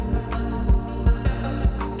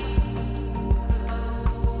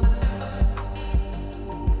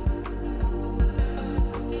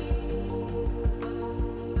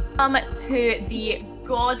welcome to the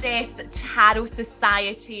Goddess Tarot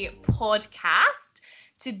Society podcast.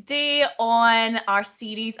 Today on our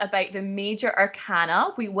series about the major arcana,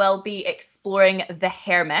 we will be exploring the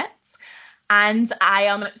Hermit. And I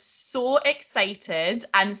am so excited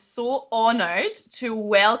and so honoured to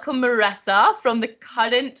welcome Marissa from the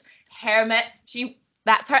Current Hermit.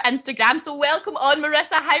 That's her Instagram. So welcome on,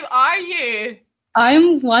 Marissa. How are you?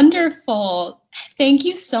 I'm wonderful. Thank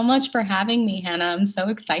you so much for having me, Hannah. I'm so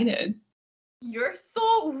excited. You're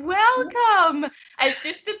so welcome. It's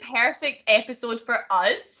just the perfect episode for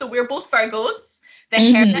us. So we're both Virgos.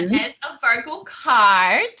 The Hermit is a Virgo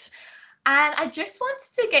card. And I just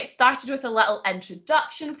wanted to get started with a little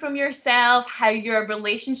introduction from yourself, how your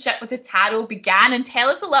relationship with the tarot began, and tell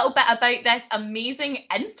us a little bit about this amazing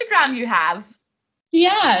Instagram you have.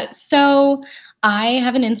 Yeah, so I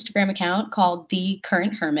have an Instagram account called The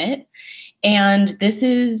Current Hermit, and this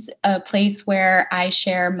is a place where I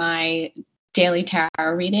share my daily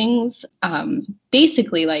tarot readings,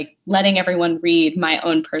 basically like letting everyone read my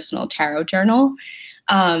own personal tarot journal.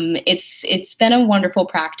 It's been a wonderful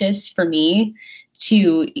practice for me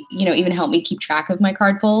to, even help me keep track of my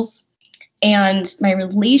card pulls. And my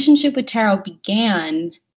relationship with tarot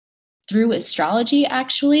began through astrology,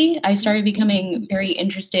 actually. I started becoming very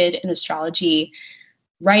interested in astrology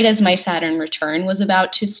right as my Saturn return was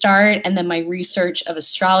about to start, and then my research of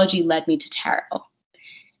astrology led me to tarot.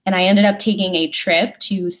 And I ended up taking a trip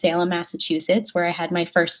to Salem, Massachusetts, where I had my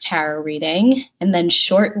first tarot reading, and then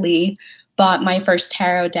shortly bought my first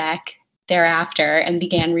tarot deck thereafter and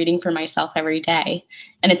began reading for myself every day.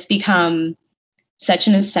 And it's become such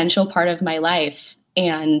an essential part of my life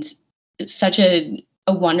and such a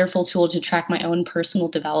wonderful tool to track my own personal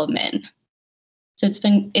development. So it's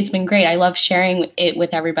been great. I love sharing it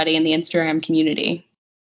with everybody in the Instagram community.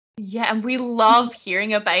 Yeah, and we love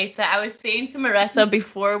hearing about it. I was saying to Marissa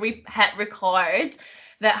before we hit record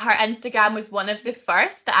that her Instagram was one of the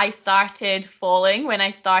first that I started following when I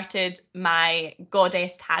started my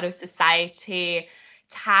Goddess Tarot Society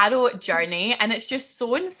tarot journey. And it's just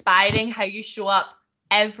so inspiring how you show up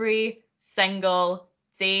every single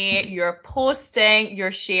day. You're posting,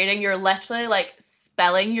 you're sharing, you're literally like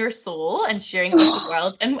spilling your soul and sharing it with the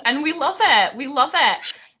world. And we love it. We love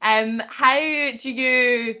it. How do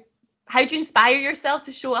you inspire yourself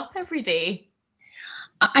to show up every day?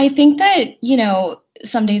 I think that,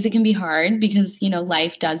 some days it can be hard because,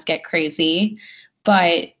 life does get crazy.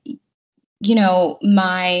 But,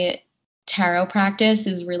 my tarot practice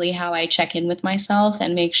is really how I check in with myself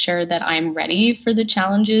and make sure that I'm ready for the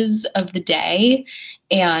challenges of the day.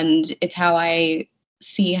 And it's how I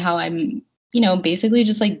see how I'm, basically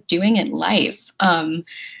just like doing it life. I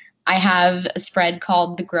have a spread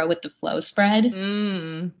called the Grow with the Flow spread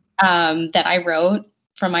that I wrote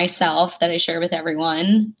for myself that I share with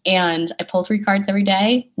everyone. And I pull 3 cards every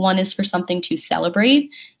day. One is for something to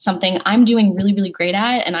celebrate, something I'm doing really, really great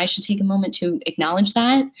at, and I should take a moment to acknowledge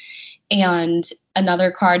that. And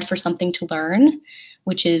another card for something to learn,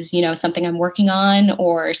 which is, something I'm working on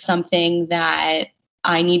or something that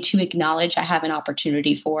I need to acknowledge I have an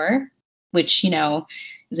opportunity for, which,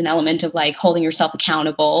 is an element of like holding yourself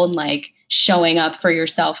accountable and like showing up for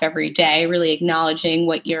yourself every day, really acknowledging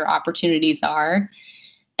what your opportunities are.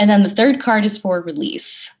 And then the third card is for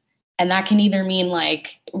release. And that can either mean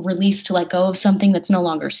like release to let go of something that's no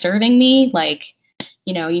longer serving me. Like,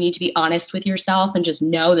 you need to be honest with yourself and just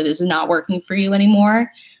know that this is not working for you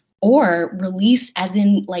anymore. Or release as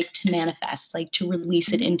in like to manifest, like to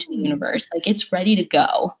release it into the universe. Like it's ready to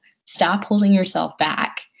go. Stop holding yourself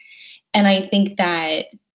back. And I think that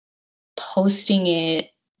posting it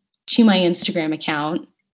to my Instagram account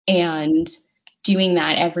and doing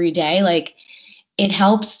that every day, like it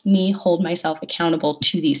helps me hold myself accountable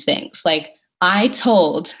to these things. Like I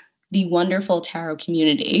told the wonderful tarot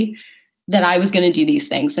community that I was going to do these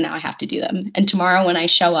things, and now I have to do them. And tomorrow when I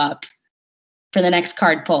show up for the next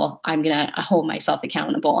card pull, I'm going to hold myself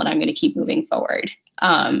accountable and I'm going to keep moving forward.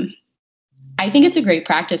 I think it's a great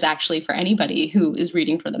practice actually for anybody who is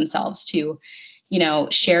reading for themselves to,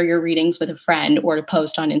 share your readings with a friend or to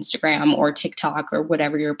post on Instagram or TikTok or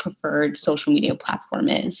whatever your preferred social media platform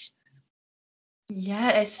is. Yeah,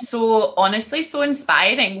 it's so honestly so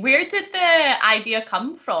inspiring. Where did the idea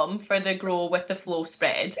come from for the Grow with the Flow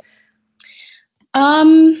spread?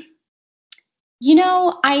 I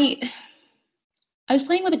was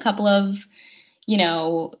playing with a couple of,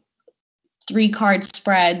 3-card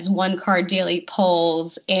spreads, 1-card daily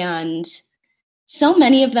pulls, and so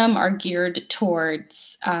many of them are geared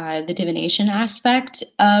towards the divination aspect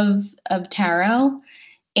of tarot.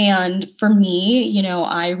 And for me,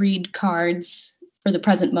 I read cards for the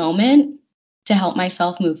present moment to help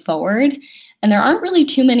myself move forward. And there aren't really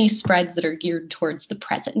too many spreads that are geared towards the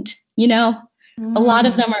present, you know? A lot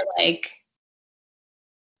of them are like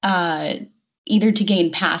either to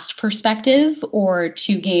gain past perspective or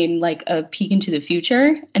to gain like a peek into the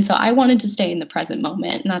future. And so I wanted to stay in the present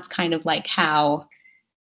moment. And that's kind of like how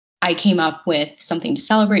I came up with something to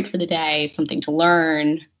celebrate for the day, something to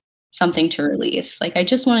learn, something to release. Like I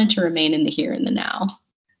just wanted to remain in the here and the now.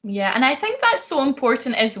 Yeah, and I think that's so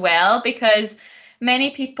important as well, because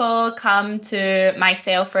many people come to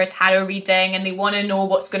myself for a tarot reading and they want to know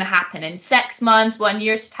what's going to happen in 6 months, 1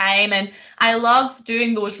 year's time. And I love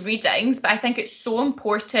doing those readings, but I think it's so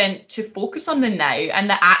important to focus on the now and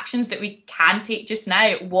the actions that we can take just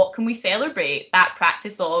now. What can we celebrate? That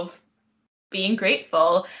practice of being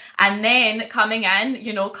grateful, and then coming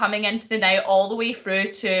into the now all the way through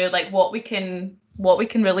to like what we can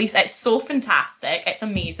release. It's so fantastic. It's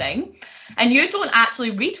amazing. And you don't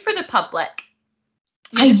actually read for the public.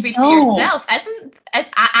 You just read for yourself. I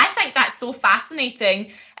think that's so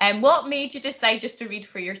fascinating. And what made you decide just to read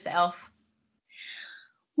for yourself?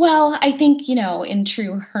 Well, I think, in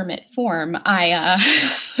true hermit form, I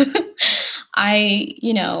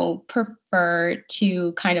prefer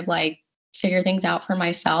to kind of like figure things out for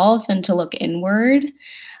myself and to look inward.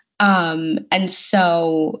 And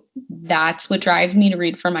so that's what drives me to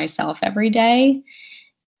read for myself every day.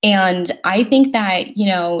 And I think that,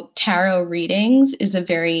 tarot readings is a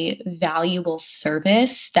very valuable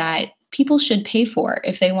service that people should pay for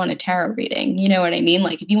if they want a tarot reading. You know what I mean?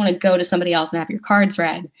 Like if you want to go to somebody else and have your cards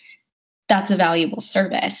read, that's a valuable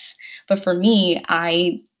service. But for me,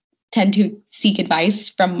 I tend to seek advice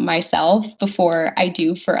from myself before I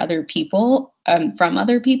do for other people, from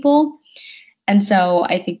other people. And so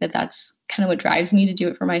I think that that's kind of what drives me to do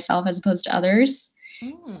it for myself as opposed to others.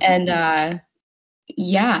 And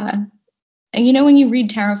yeah. And when you read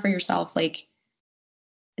tarot for yourself, like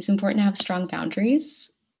it's important to have strong boundaries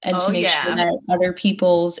and to make sure that other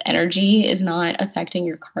people's energy is not affecting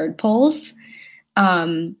your card pulls.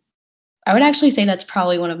 I would actually say that's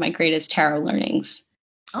probably one of my greatest tarot learnings.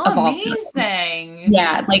 Oh, amazing.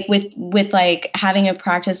 Yeah, like with like having a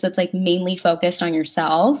practice that's like mainly focused on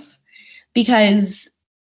yourself, because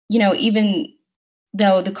even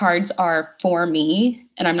though the cards are for me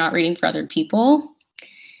and I'm not reading for other people,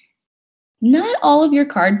 not all of your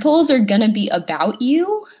card pulls are going to be about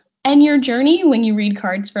you and your journey when you read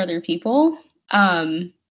cards for other people. So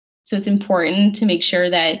it's important to make sure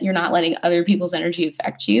that you're not letting other people's energy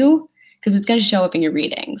affect you, because it's going to show up in your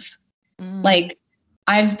readings. Like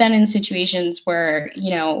I've been in situations where,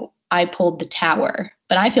 I pulled the Tower,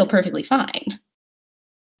 but I feel perfectly fine.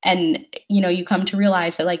 And, you come to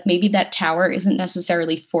realize that like maybe that Tower isn't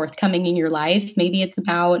necessarily forthcoming in your life. Maybe it's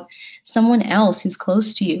about someone else who's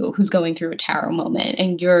close to you, who's going through a tarot moment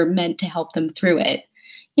and you're meant to help them through it.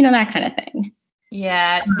 That kind of thing.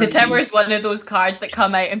 Yeah, the Tower is one of those cards that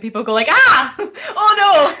come out and people go like,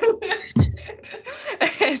 oh no.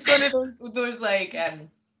 It's one of those like,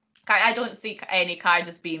 I don't see any cards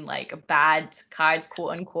as being like bad cards,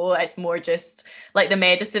 quote unquote. It's more just like the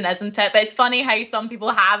medicine, isn't it? But it's funny how some people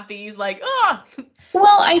have these like, oh.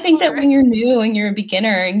 Well, I think that when you're new and you're a beginner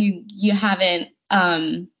and you haven't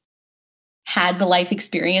had the life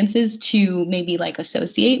experiences to maybe like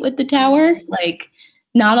associate with the Tower, like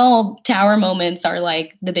not all Tower moments are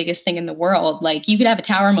like the biggest thing in the world. Like you could have a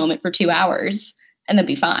Tower moment for 2 hours and then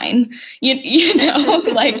be fine.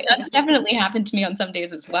 Like that's definitely happened to me on some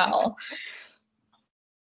days as well.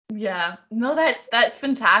 Yeah, no, that's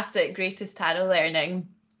fantastic. Greatest tarot learning.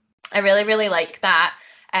 I really, really like that.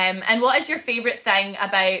 And what is your favorite thing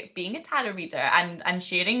about being a tarot reader and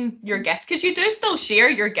sharing your gift? Because you do still share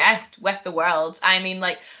your gift with the world. I mean,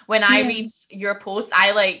 like when I read your posts,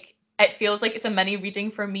 it feels like it's a mini reading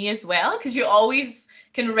for me as well, because you always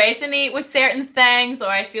can resonate with certain things, or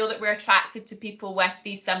I feel that we're attracted to people with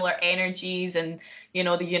these similar energies, and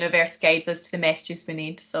the universe guides us to the messages we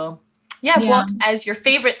need. So what is your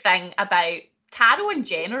favorite thing about tarot in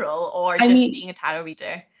general, or just being a tarot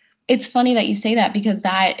reader? It's funny that you say that, because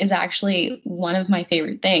that is actually one of my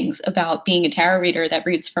favorite things about being a tarot reader that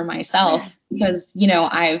reads for myself. Because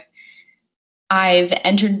I've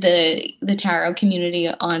entered the tarot community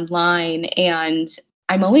online, and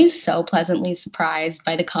I'm always so pleasantly surprised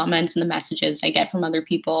by the comments and the messages I get from other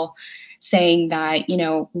people saying that,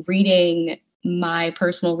 reading my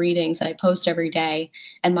personal readings that I post every day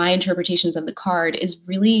and my interpretations of the card is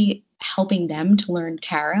really helping them to learn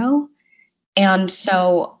tarot. And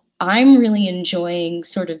so I'm really enjoying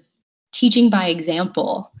sort of teaching by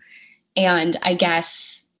example. And I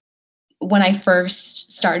guess when I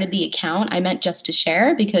first started the account, I meant just to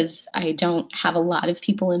share because I don't have a lot of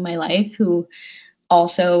people in my life who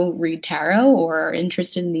also read tarot or are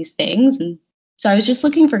interested in these things. And so I was just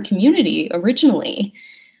looking for community originally.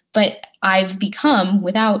 But I've become,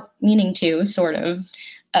 without meaning to, sort of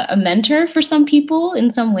a mentor for some people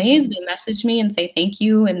in some ways. They message me and say thank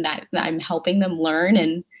you and that I'm helping them learn.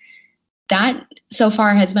 And that so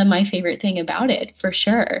far has been my favorite thing about it, for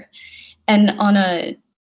sure. And on a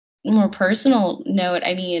more personal note,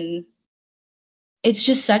 I mean, it's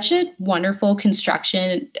just such a wonderful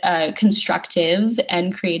constructive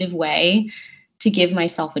and creative way to give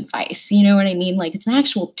myself advice. You know what I mean? Like, it's an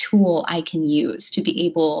actual tool I can use to be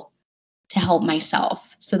able to help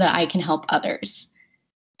myself so that I can help others.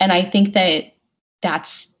 And I think that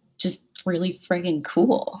that's just really friggin'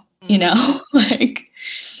 cool, you know? Like,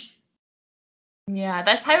 yeah,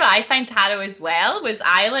 that's how I find tarot as well. Was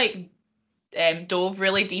I like dove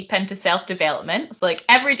really deep into self-development. It's like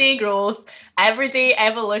everyday growth, everyday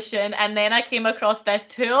evolution, and then I came across this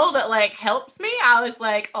tool that like helps me. I was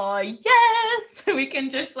like, oh yes, we can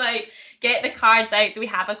just like get the cards out. Do we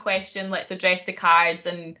have a question? Let's address the cards,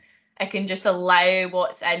 and I can just allow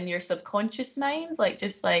what's in your subconscious mind, like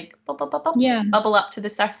just like bubble up to the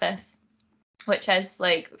surface, which is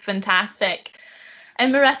like fantastic.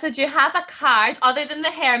 And Marissa, do you have a card, other than the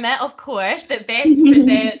Hermit, of course, that best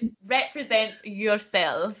represents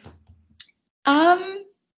yourself?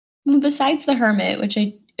 Besides the Hermit, which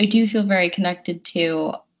I do feel very connected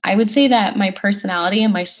to, I would say that my personality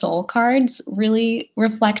and my soul cards really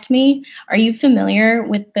reflect me. Are you familiar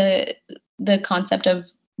with the concept of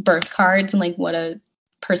birth cards and like what a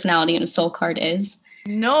personality and a soul card is?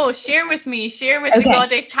 No, share with me. Share with the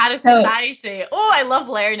Goddess Tarot Society. Oh, I love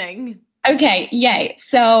learning. Okay, yay.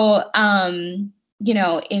 So, you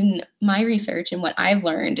know, in my research and what I've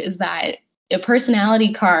learned is that a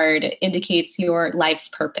personality card indicates your life's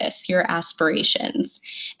purpose, your aspirations,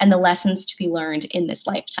 and the lessons to be learned in this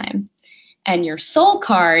lifetime. And your soul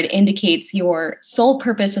card indicates your soul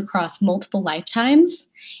purpose across multiple lifetimes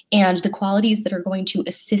and the qualities that are going to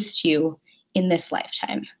assist you in this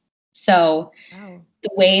lifetime. So,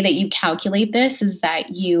 the way that you calculate this is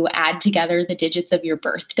that you add together the digits of your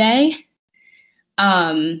birthday.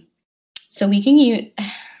 So we can use,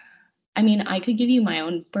 I mean, I could give you my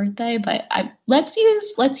own birthday, but let's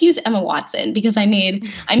use Emma Watson, because I made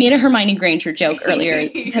a Hermione Granger joke earlier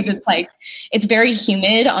because it's like, it's very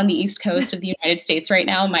humid on the East Coast of the United States right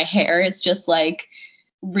now. My hair is just like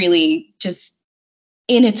really just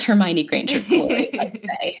in its Hermione Granger glory, let's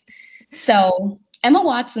say. So Emma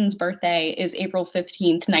Watson's birthday is April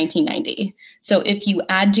 15th, 1990. So if you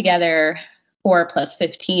add together 4 plus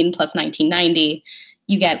 15 plus 1990,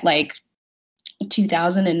 you get like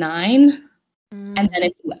 2009. And then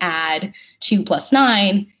if you add 2 plus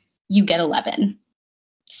 9, you get 11.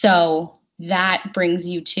 So that brings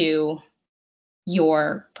you to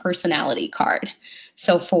your personality card.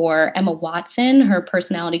 So for Emma Watson, her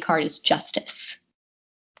personality card is Justice.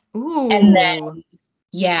 Ooh. And then,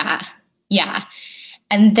 yeah.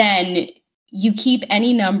 And then you keep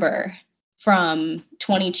any number from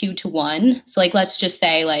 22 to 1. So like, let's just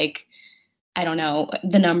say like, I don't know,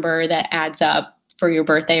 the number that adds up for your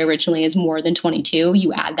birthday originally is more than 22.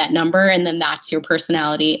 You add that number and then that's your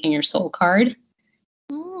personality and your soul card.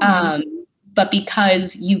 But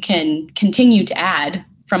because you can continue to add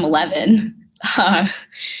from 11,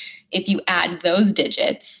 if you add those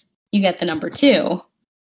digits, you get the number 2.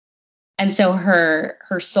 And so her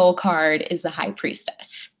soul card is the High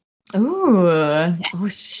Priestess. Ooh, yes. Oh,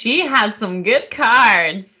 she has some good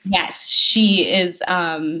cards. Yes, she is.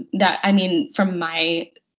 That, I mean, from my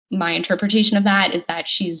interpretation of that is that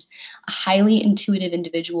she's a highly intuitive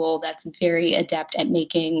individual that's very adept at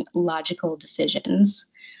making logical decisions.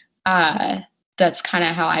 That's kind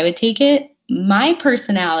of how I would take it. My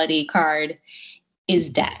personality card is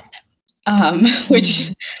Death,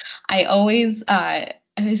 which I always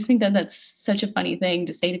think that that's such a funny thing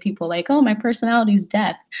to say to people, like, oh, my personality is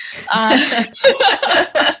Death.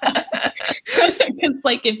 It's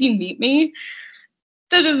like, if you meet me,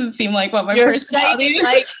 that doesn't seem like what my personality is.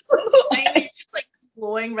 Like, shining, just like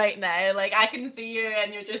glowing right now. Like, I can see you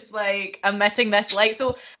and you're just like emitting this light.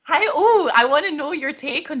 So I want to know your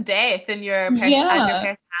take on Death and your as your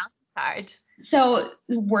personality card. So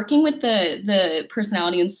working with the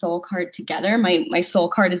personality and soul card together, my soul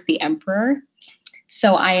card is the Emperor.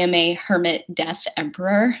 So I am a Hermit Death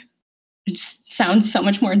Emperor. It sounds so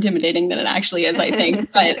much more intimidating than it actually is, I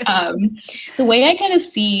think. But the way I kind of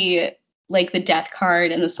see like the Death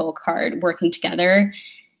card and the soul card working together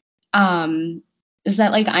is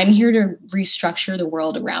that like I'm here to restructure the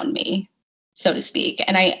world around me. so to speak.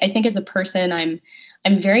 And I think as a person,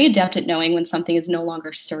 I'm very adept at knowing when something is no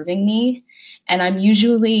longer serving me. And I'm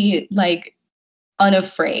usually like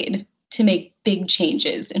unafraid to make big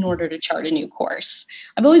changes in order to chart a new course.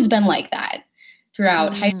 I've always been like that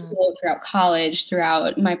throughout high school, throughout college,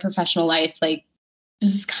 throughout my professional life. Like,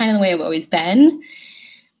 this is kind of the way I've always been.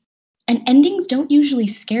 And endings don't usually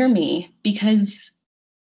scare me because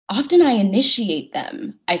often I initiate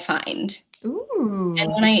them, I find. Ooh.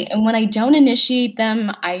 And when I don't initiate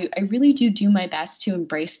them, I really do my best to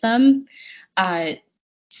embrace them.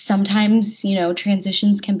 Sometimes,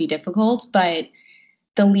 transitions can be difficult, but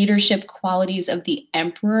the leadership qualities of the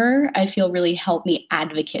emperor, I feel, really help me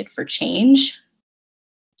advocate for change.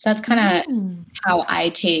 So that's kind of how I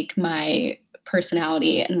take my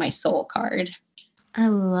personality and my soul card. I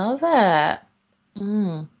love it.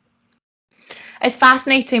 It's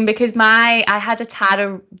fascinating because I had a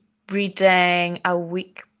tarot reading a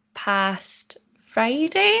week past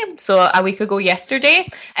Friday, so a week ago yesterday,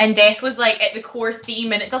 and death was like at the core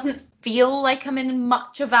theme, and it doesn't feel like I'm in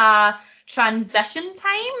much of a transition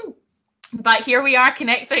time, but here we are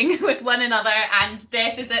connecting with one another, and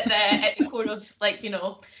death is at the core of, like,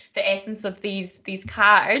 the essence of these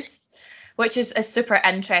cards, which is super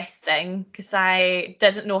interesting because I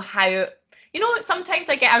didn't know how. Sometimes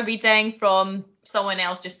I get a reading from someone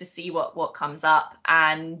else just to see what comes up,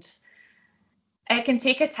 and it can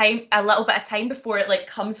take a little bit of time before it like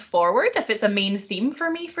comes forward if it's a main theme for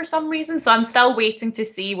me for some reason. So I'm still waiting to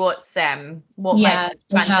see what my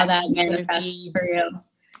how that manifests for you.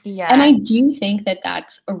 Yeah. And I do think that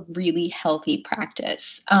that's a really healthy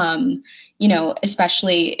practice.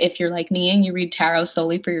 Especially if you're like me and you read tarot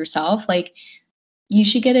solely for yourself, like, you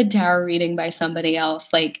should get a tarot reading by somebody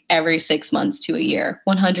else like every 6 months to a year,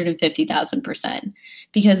 150,000%.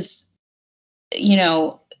 Because,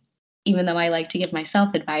 even though I like to give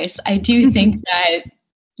myself advice, I do think that,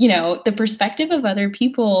 the perspective of other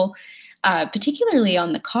people, particularly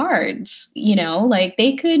on the cards, like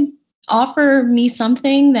they could offer me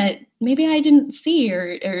something that maybe I didn't see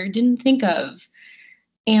or didn't think of.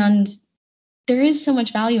 And there is so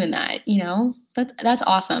much value in that, That's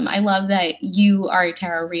awesome. I love that you are a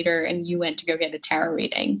tarot reader and you went to go get a tarot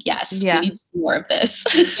reading. Yes, we need more of this.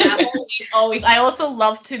 Yeah, always. I also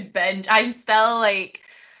love to binge. I'm still like,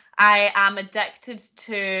 I am addicted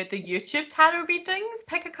to the YouTube tarot readings,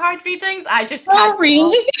 pick a card readings. I just can't. Oh,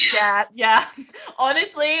 really? Yeah.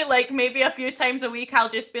 Honestly, like maybe a few times a week, I'll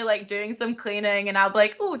just be like doing some cleaning and I'll be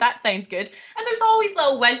like, oh, that sounds good. And there's always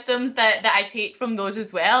little wisdoms that I take from those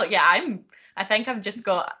as well. Yeah, I think I've just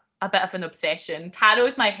got a bit of an obsession. Tarot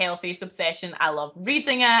is my healthiest obsession. I love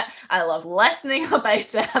reading it. I love listening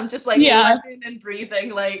about it. I'm just like living and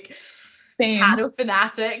breathing like tarot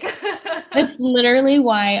fanatic. That's literally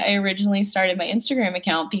why I originally started my Instagram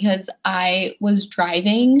account, because I was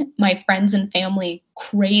driving my friends and family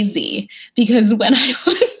crazy because when I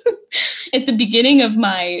was at the beginning of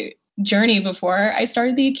my journey before I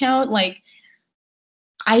started the account, like,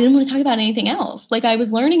 I didn't want to talk about anything else. Like, I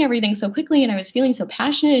was learning everything so quickly and I was feeling so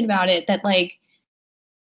passionate about it that, like,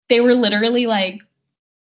 they were literally like,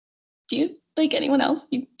 do you like anyone else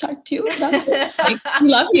you talk to about this? Like, we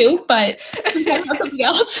love you, but we talk about something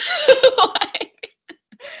else.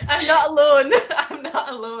 I'm not alone. I'm not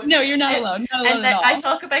alone. No, you're not alone. Not alone at all. I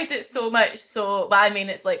talk about it so much. So, well, I mean,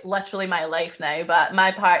 it's like literally my life now. But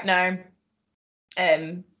my partner,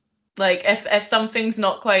 like if something's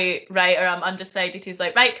not quite right or I'm undecided, he's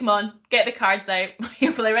like, right, come on, get the cards out.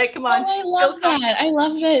 He'll be like, right, come on. Oh, I love that. I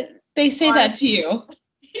love that they say that to you.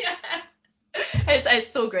 Yeah.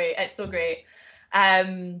 It's so great. It's so great.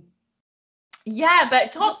 Yeah,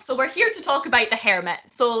 but so we're here to talk about the Hermit.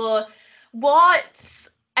 So what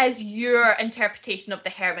is your interpretation of the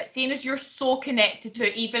Hermit, seeing as you're so connected to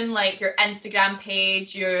it, even like your Instagram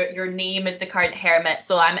page, your name is the current Hermit?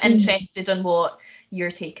 So I'm interested in what your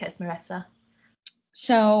take is, Marissa.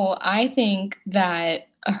 So I think that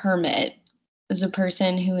a hermit is a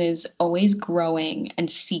person who is always growing and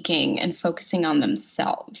seeking and focusing on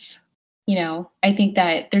themselves. I think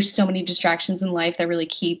that there's so many distractions in life that really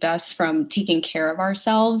keep us from taking care of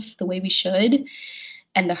ourselves the way we should.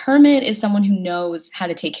 And the hermit is someone who knows how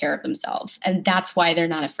to take care of themselves. And that's why they're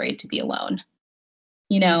not afraid to be alone.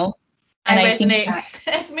 And I resonate.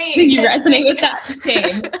 That's me. You resonate with that.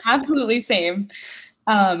 Same. Absolutely same.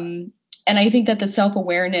 And I think that the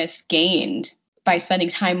self-awareness gained by spending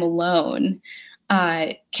time alone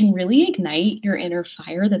can really ignite your inner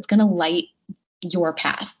fire that's going to light your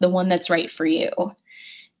path, the one that's right for you.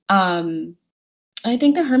 I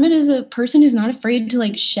think the hermit is a person who's not afraid to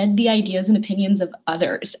like shed the ideas and opinions of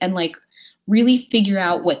others and like really figure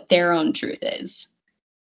out what their own truth is.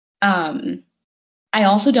 I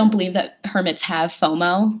also don't believe that hermits have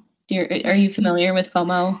FOMO. Are you familiar with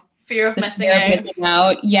FOMO? Fear of The missing fear of out. missing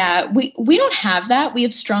out. Yeah, we don't have that. We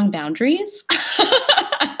have strong boundaries.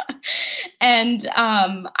 And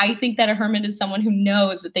I think that a hermit is someone who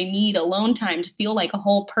knows that they need alone time to feel like a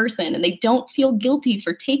whole person, and they don't feel guilty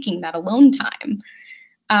for taking that alone time.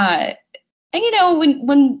 And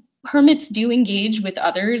when hermits do engage with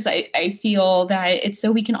others, I feel that it's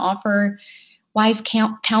so we can offer wise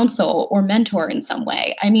counsel or mentor in some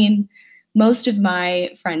way. I mean, most of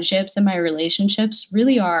my friendships and my relationships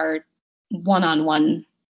really are one-on-one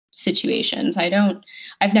situations.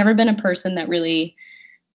 I've never been a person that really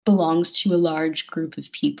belongs to a large group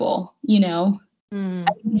of people,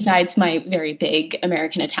 besides my very big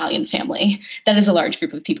American Italian family. That is a large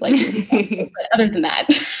group of people I do. But other than that,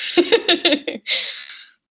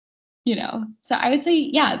 so I would say,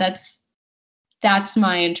 yeah, that's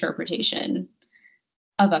my interpretation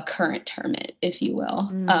of a current hermit, if you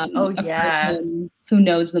will. A person who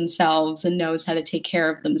knows themselves and knows how to take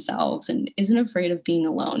care of themselves and isn't afraid of being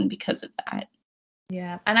alone because of that.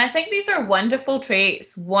 Yeah. And I think these are wonderful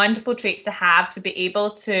traits to have, to be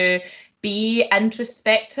able to be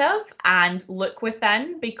introspective and look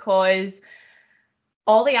within, because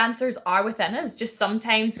all the answers are within us. Just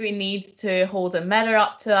sometimes we need to hold a mirror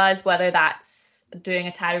up to us, whether that's doing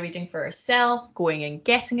a tarot reading for ourselves, going and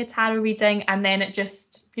getting a tarot reading, and then it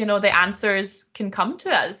just, the answers can come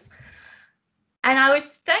to us. And I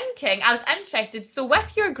was interested, so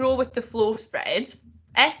with your Grow with the Flow spread,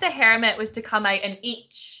 if the hermit was to come out in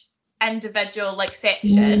each individual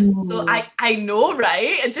section, so I know,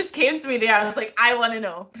 right? It just came to me there. I was like, I want to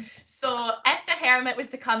know. So if the hermit was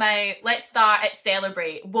to come out, let's start at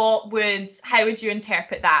Celebrate. How would you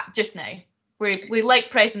interpret that just now? We like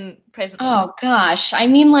present. Oh gosh. I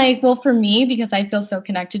mean, well, for me, because I feel so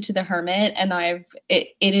connected to the hermit, and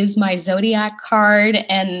it is my zodiac card,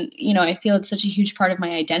 and I feel it's such a huge part of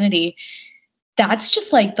my identity. That's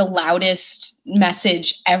just the loudest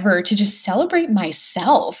message ever, to just celebrate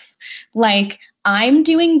myself. I'm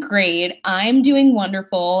doing great. I'm doing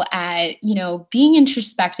wonderful at, being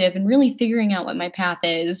introspective and really figuring out what my path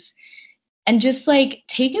is. And just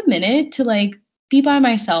take a minute to be by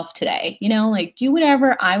myself today, do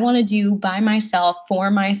whatever I want to do by myself, for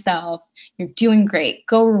myself. You're doing great.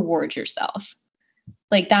 Go reward yourself.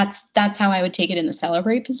 That's how I would take it in the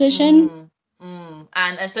Celebrate position.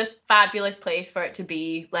 And it's a fabulous place for it to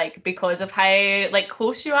be, because of how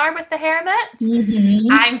close you are with the hermit. Mm-hmm.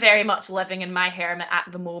 I'm very much living in my hermit at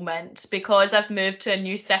the moment, because I've moved to a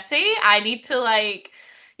new city. I need to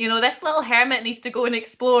this little hermit needs to go and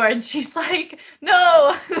explore, and she's like,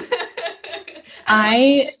 no.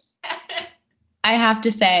 I have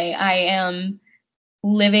to say, I am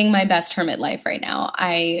living my best hermit life right now.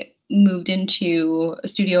 I moved into a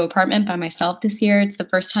studio apartment by myself this year. It's the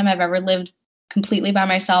first time I've ever lived completely by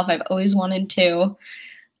myself. I've always wanted to.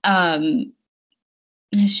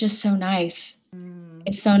 It's just so nice.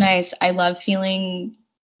 It's so nice. I love feeling,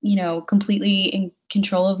 completely in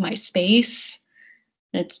control of my space.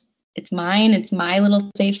 It's mine. It's my little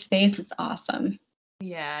safe space. It's awesome.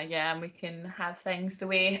 Yeah, and we can have things the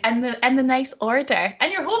way in the nice order.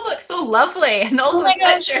 And your home looks so lovely, and all those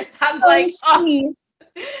pictures. I'm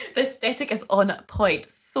the aesthetic is on point.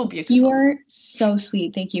 So beautiful. You are so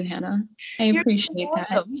sweet. Thank you, Hannah. I appreciate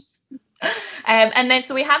that. And then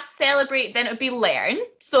so we have Celebrate, then it would be Learn.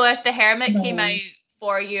 So if the hermit came out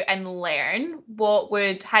for you and Learn,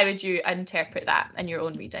 how would you interpret that in your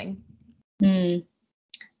own reading? This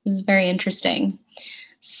is very interesting.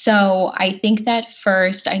 So I think that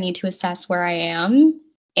first I need to assess where I am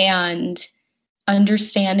and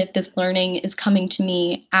understand if this learning is coming to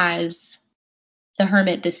me as the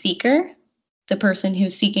hermit, the seeker, the person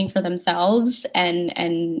who's seeking for themselves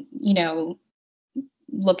and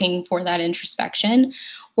looking for that introspection,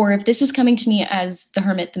 or if this is coming to me as the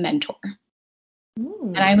hermit, the mentor.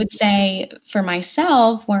 And I would say for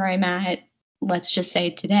myself, where I'm at, let's just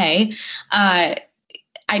say today,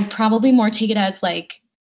 I'd probably more take it as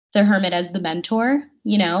the hermit as the mentor,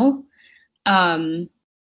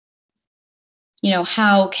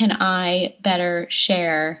 how can I better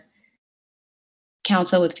share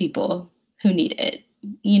counsel with people who need it?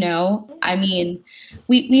 I mean,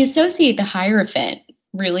 we associate the Hierophant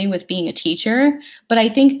really with being a teacher, but I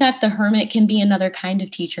think that the hermit can be another kind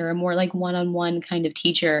of teacher, a more one-on-one kind of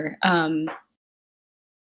teacher, a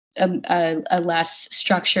less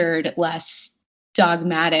structured, less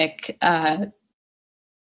dogmatic,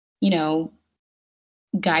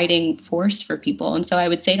 guiding force for people. And so I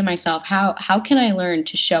would say to myself, how can I learn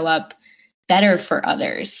to show up better for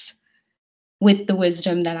others? with the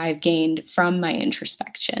wisdom that I've gained from my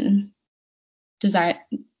introspection. Does that?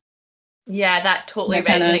 Yeah, that totally That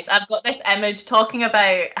kinda... resonates. I've got this image talking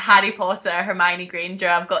about Harry Potter, Hermione Granger.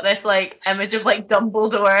 I've got this like image of like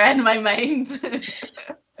Dumbledore in my mind.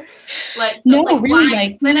 No, like really, wise.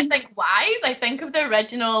 like, When I think wise, I think of the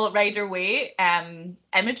original Rider Waite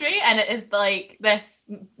imagery, and it is like this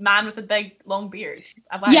man with a big long beard.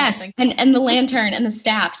 Why am I yes, thinking? and the lantern and the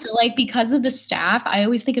staff. So like, because of the staff, I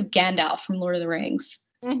always think of Gandalf from Lord of the Rings.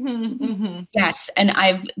 Yes, and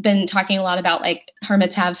I've been talking a lot about like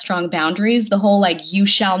hermits have strong boundaries. The whole like you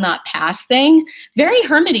shall not pass thing, very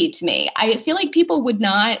hermity to me. I feel like people would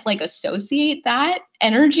not like associate that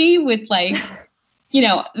energy with like, you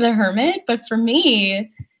know, the hermit, but for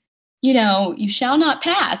me, you know, you shall not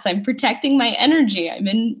pass. I'm protecting my energy.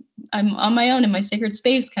 I'm on my own in my sacred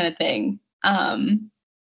space kind of thing.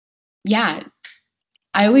 Yeah,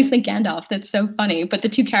 I always think Gandalf. That's so funny, but the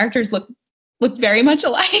two characters look very much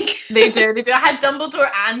alike. They do. I had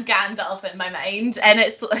Dumbledore and Gandalf in my mind, and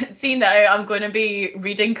see now I'm going to be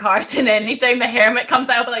reading cards, and anytime the hermit comes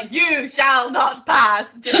out, I'll be like, "You shall not pass."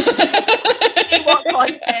 Just see what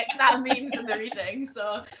context that means in the reading.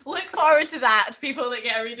 So look forward to that, people that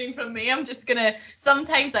get a reading from me. I'm just gonna.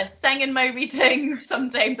 Sometimes I sing in my readings.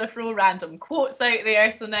 Sometimes I throw random quotes out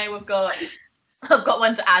there. So now I've got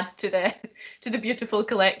one to add to the beautiful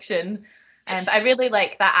collection. But I really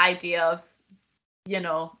like that idea of, you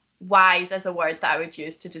know, wise as a word that I would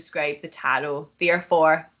use to describe the tarot.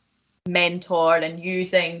 Therefore, mentor and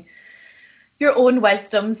using your own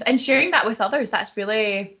wisdoms and sharing that with others. That's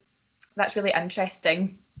really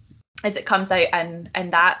interesting as it comes out in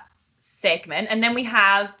that segment. And then we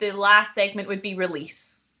have the last segment would be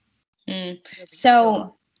release.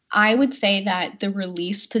 So I would say that the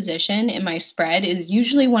release position in my spread is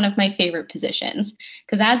usually one of my favorite positions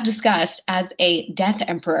because, as discussed, as a death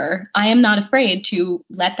emperor, I am not afraid to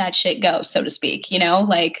let that shit go, so to speak. You know,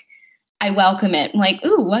 like I welcome it. I'm like,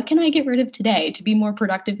 ooh, what can I get rid of today to be more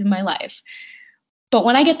productive in my life? But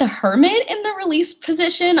when I get the hermit in the release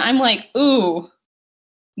position, I'm like, ooh,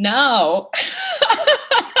 no.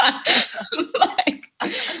 Like,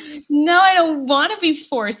 no, I don't want to be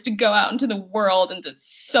forced to go out into the world and to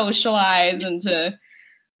socialize and to,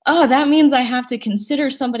 oh, that means I have to consider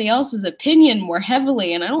somebody else's opinion more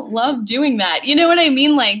heavily. And I don't love doing that. You know what I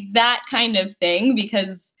mean? Like that kind of thing,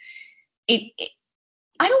 because I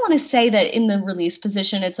don't want to say that in the release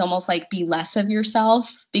position, it's almost like be less of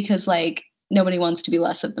yourself, because like nobody wants to be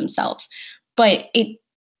less of themselves. But it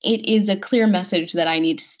is a clear message that I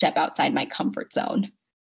need to step outside my comfort zone.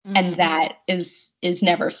 Mm-hmm. And that is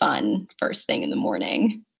never fun first thing in the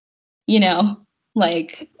morning. You know,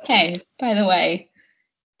 like, hey, by the way,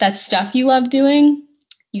 that stuff you love doing,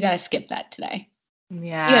 you got to skip that today.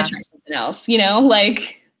 Yeah. You got to try something else, you know,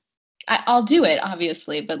 like I'll do it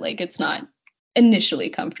obviously, but like it's not initially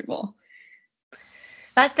comfortable.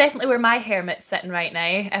 That's definitely where my hermit's sitting right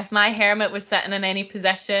now. If my hermit was sitting in any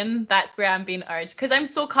position, that's where I'm being urged, because I'm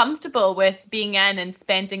so comfortable with being in and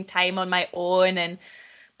spending time on my own and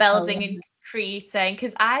building and creating.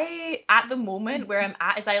 Because at the moment where I'm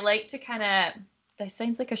at is I like to kind of, this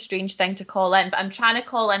sounds like a strange thing to call in, but I'm trying to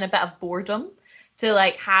call in a bit of boredom to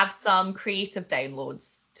like have some creative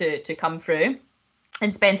downloads to come through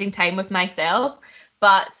and spending time with myself.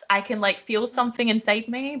 But I can like feel something inside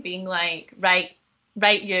me being like, right,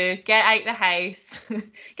 you get out the house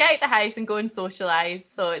and go and socialize.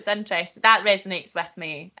 So it's interesting. That resonates with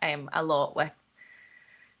me a lot with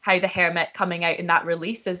how the hermit coming out in that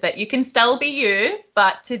release is that you can still be you,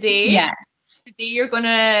 but today you're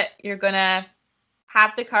gonna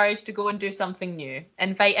have the courage to go and do something new,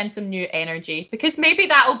 invite in some new energy, because maybe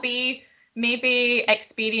that'll be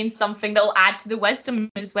experience something that'll add to the wisdom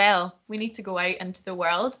as well. We need to go out into the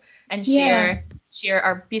world and share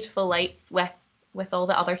our beautiful lights with all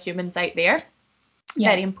the other humans out there.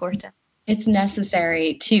 Yes. Very important. It's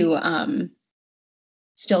necessary to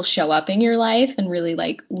still show up in your life and really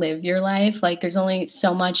like live your life. Like there's only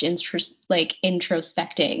so much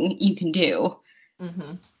introspecting you can do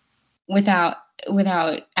without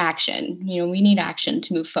action. You know, we need action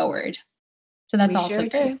to move forward. So that's also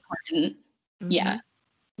very important. Yeah.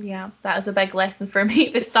 Yeah, that was a big lesson for me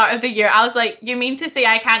at the start of the year. I was like, you mean to say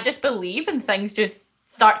I can't just believe and things just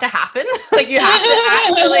start to happen? Like you have to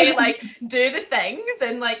actually like do the things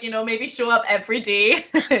and like, you know, maybe show up every day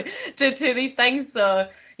to these things. So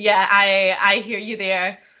yeah, I hear you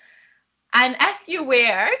there. And if you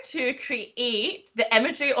were to create the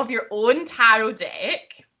imagery of your own tarot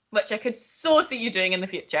deck, which I could so see you doing in the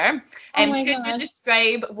future, could you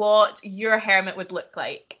describe what your hermit would look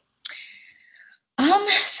like?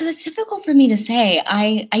 So it's difficult for me to say.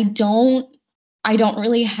 I don't I don't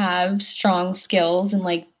really have strong skills in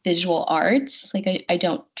like visual arts. Like I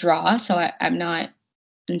don't draw, so I'm not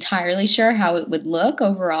entirely sure how it would look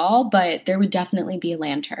overall, but there would definitely be a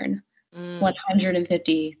lantern. Mm,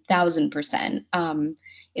 150,000%.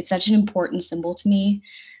 It's such an important symbol to me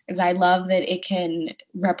because I love that it can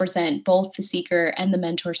represent both the seeker and the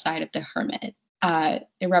mentor side of the hermit.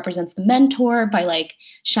 It represents the mentor by like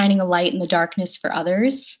shining a light in the darkness for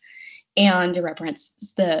others, and it represents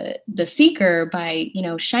the seeker by, you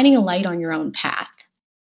know, shining a light on your own path.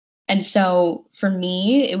 And so for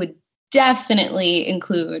me, it would definitely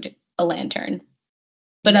include a lantern.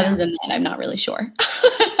 But other yeah. than that, I'm not really sure.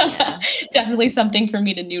 Yeah. Definitely something for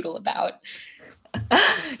me to noodle about.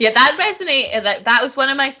 Yeah, that resonated. That was one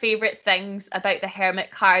of my favorite things about the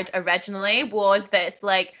Hermit card originally, was that it's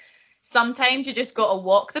like sometimes you just got to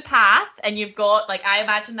walk the path, and you've got, like, I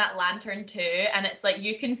imagine that lantern too, and it's like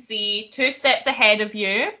you can see 2 steps ahead of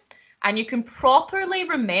you, and you can properly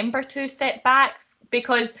remember 2 step backs,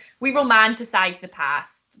 because we romanticize the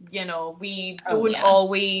past. You know, we Oh, don't yeah.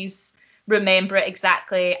 always remember it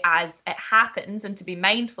exactly as it happens, and to be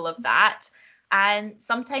mindful of that. And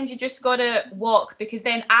sometimes you just got to walk, because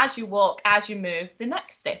then as you walk, as you move, the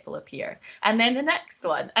next step will appear. And then the next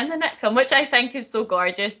one and the next one, which I think is so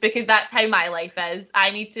gorgeous, because that's how my life is. I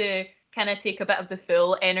need to kind of take a bit of the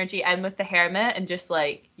full energy in with the hermit, and just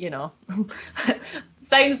like, you know,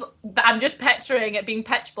 sounds, I'm just picturing it being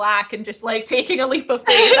pitch black and just like taking a leap of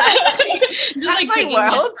faith. Just That's like my taking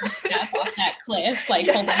world. that step off that cliff, like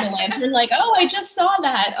holding the lantern, like, oh, I just saw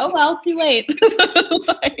that. Oh, well, too late.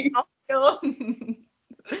 Like,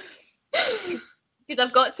 Because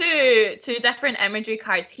I've got two different imagery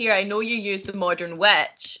cards here. I know you use the Modern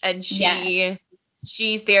Witch, and yeah.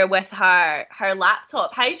 she's there with her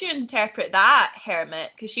laptop. How do you interpret that,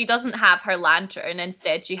 Hermit? Because she doesn't have her lantern.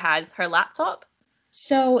 Instead, she has her laptop.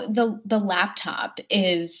 So the laptop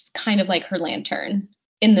is kind of like her lantern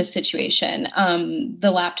in this situation.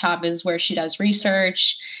 The laptop is where she does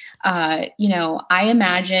research. You know, I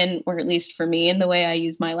imagine, or at least for me, and the way I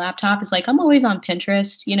use my laptop is like I'm always on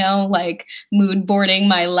Pinterest, you know, like mood boarding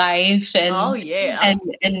my life Oh and yeah.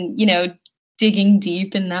 you know, digging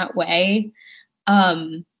deep in that way.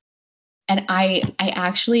 Um, and I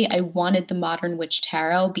actually I wanted the Modern Witch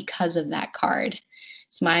Tarot because of that card.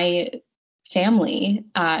 It's my family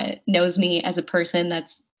knows me as a person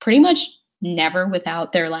that's pretty much never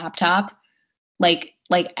without their laptop, like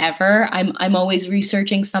ever. I'm always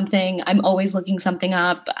researching something. I'm always looking something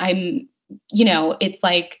up. I'm, you know, it's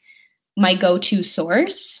like my go-to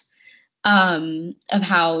source of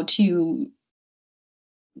how to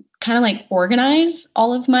kind of like organize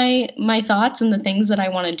all of my thoughts and the things that I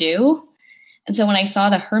want to do. And so when I saw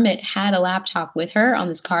the hermit had a laptop with her on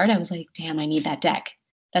this card, I was like, damn, I need that deck.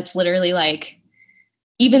 That's literally like,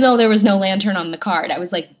 even though there was no lantern on the card, I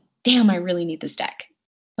was like, damn, I really need this deck.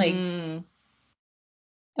 Like, Mm.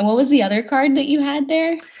 and what was the other card that you had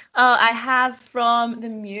there? Oh, I have from the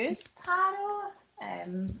Muse Tarot.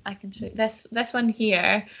 I can show you this one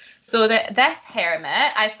here. So this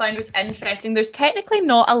hermit I found was interesting. There's technically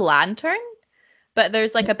not a lantern, but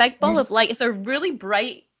there's like a big ball of Yes. light. It's a really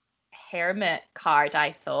bright hermit card,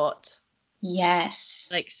 I thought. Yes.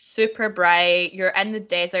 Like super bright. You're in the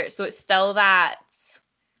desert, so it's still that,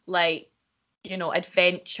 like, you know,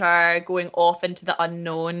 adventure, going off into the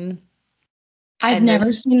unknown. I've And never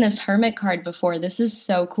there's seen this hermit card before. This is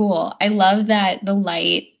so cool. I love that the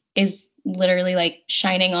light is literally like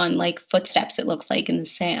shining on like footsteps, it looks like in the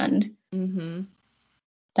sand. mm-hmm.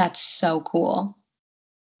 That's so cool.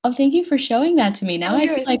 Oh, thank you for showing that to me. Now Oh, I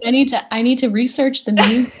feel like I need to research the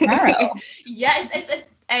Muse Tarot. yes,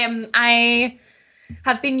 I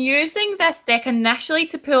have been using this deck initially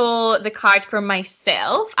to pull the cards for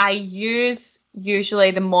myself. I use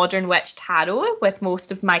usually the Modern Witch Tarot with most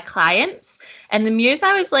of my clients. And the Muse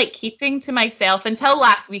I was like keeping to myself until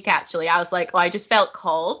last week, actually. I was like, oh, I just felt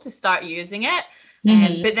called to start using it.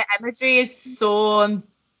 Mhm. But the imagery is so,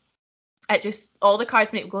 it just, all the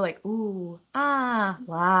cards make me go like, ooh, ah,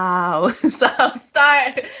 wow. So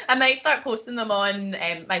I might start posting them on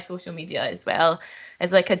my social media as well,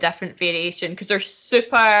 as like a different variation, because they're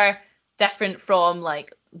super different from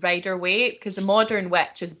like Rider Waite, because the Modern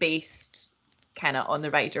Witch is based kind of on the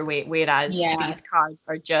Rider Waite, whereas Yeah. these cards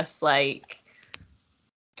are just like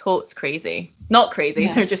totes crazy. Not crazy,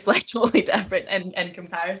 Yeah. they're just like totally different in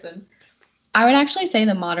comparison. I would actually say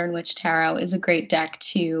the Modern Witch Tarot is a great deck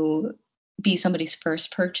to be somebody's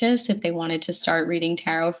first purchase if they wanted to start reading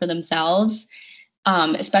tarot for themselves,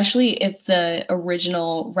 especially if the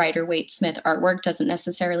original Rider Waite Smith artwork doesn't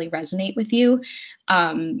necessarily resonate with you.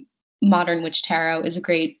 Um, Modern Witch Tarot is a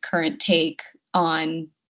great current take on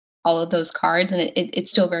all of those cards, and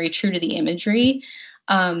it's still very true to the imagery.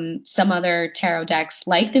 Some other tarot decks,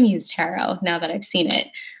 like the Muse Tarot, now that I've seen it,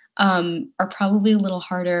 are probably a little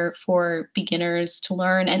harder for beginners to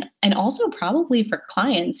learn, and also probably for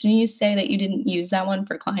clients. When you say that you didn't use that one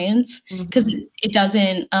for clients, because it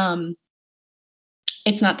doesn't,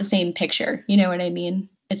 it's not the same picture. You know what I mean?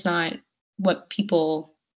 It's not what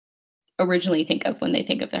people originally think of when they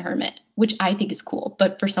think of the Hermit, which I think is cool,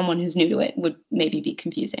 but for someone who's new to it would maybe be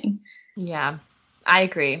confusing. Yeah, I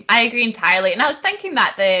agree. I agree entirely. And I was thinking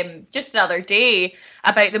that just the other day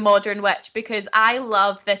about the Modern Witch, because I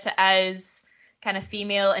love that it is kind of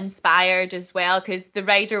female inspired as well, because the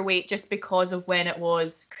Rider-Waite, just because of when it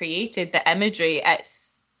was created, the imagery,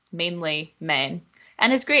 it's mainly men.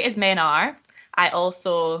 And as great as men are, I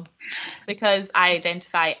also, because I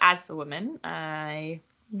identify as a woman, I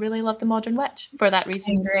really love the Modern Witch for that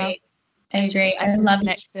reason as well. I agree. I love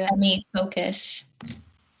its semi-focus.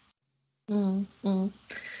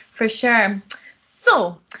 For sure.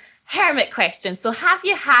 So, hermit question. So, have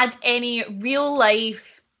you had any real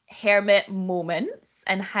life hermit moments,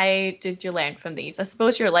 and how did you learn from these? I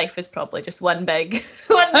suppose your life is probably just one big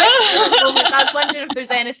moment. I was wondering if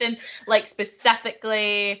there's anything like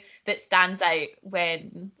specifically that stands out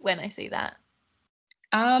when I say that.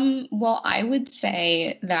 Well, I would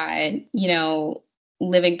say that,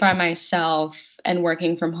 living by myself and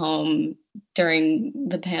working from home during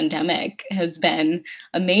the pandemic has been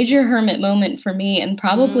a major hermit moment for me, and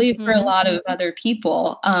probably for a lot of other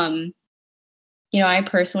people. I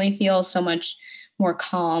personally feel so much more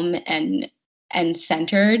calm and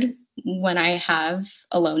centered when I have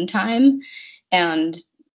alone time. And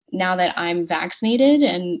now that I'm vaccinated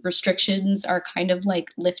and restrictions are kind of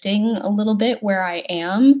like lifting a little bit where I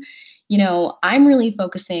am, I'm really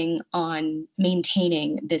focusing on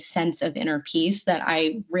maintaining this sense of inner peace that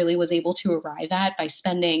I really was able to arrive at by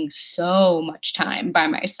spending so much time by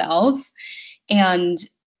myself. And,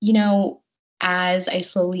 as I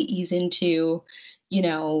slowly ease into,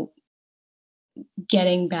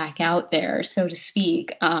 getting back out there, so to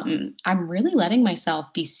speak, I'm really letting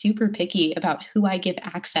myself be super picky about who I give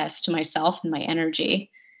access to myself and my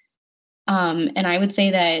energy. And I would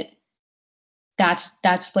say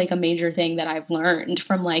that's like a major thing that I've learned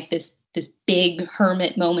from like this big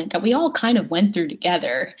hermit moment that we all kind of went through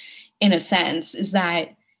together, in a sense, is that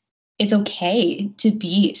it's okay to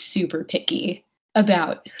be super picky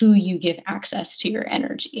about who you give access to your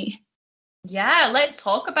energy. Yeah, let's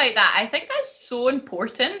talk about that. I think that's so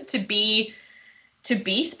important to be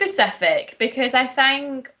specific, because I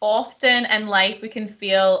think often in life we can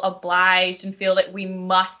feel obliged and feel that we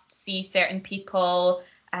must see certain people.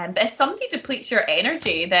 But if somebody depletes your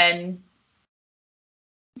energy, then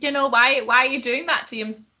why are you doing that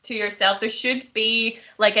to yourself? There should be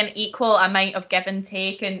like an equal amount of give and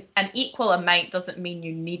take, and an equal amount doesn't mean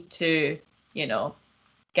you need to,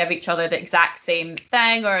 give each other the exact same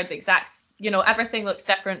thing, or the exact, everything looks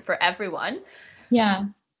different for everyone. Yeah.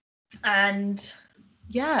 And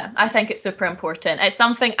yeah, I think it's super important. It's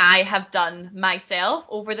something I have done myself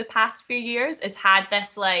over the past few years, is had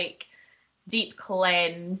this like deep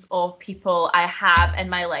cleanse of people I have in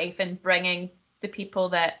my life, and bringing the people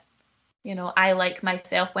that, I like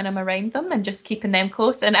myself when I'm around them, and just keeping them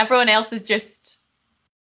close, and everyone else is just,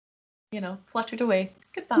 fluttered away.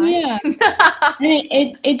 Goodbye. Yeah.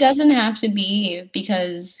 And it doesn't have to be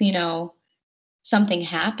because, something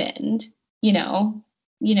happened,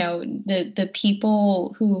 the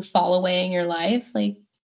people who fall away in your life, like,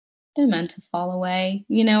 they're meant to fall away.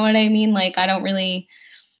 You know what I mean? Like, I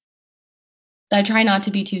try not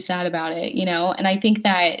to be too sad about it, and I think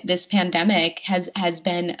that this pandemic has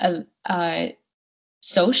been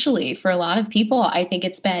socially, for a lot of people, I think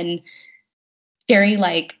it's been very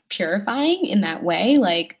like purifying in that way.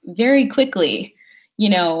 Like, very quickly,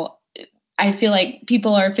 I feel like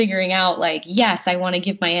people are figuring out like, yes, I want to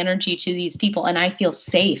give my energy to these people and I feel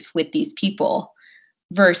safe with these people,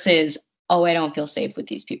 versus, oh, I don't feel safe with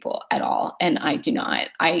these people at all. And I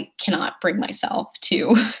cannot bring myself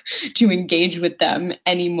to engage with them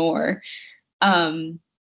anymore. I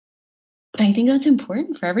think that's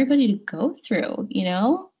important for everybody to go through,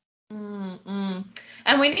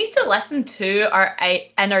 And we need to listen to our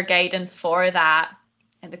inner guidance for that.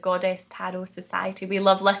 In the Goddess Tarot Society, we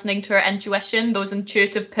love listening to our intuition, those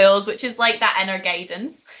intuitive pulls, which is like that inner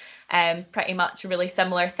guidance. Pretty much a really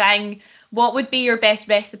similar thing. What would be your best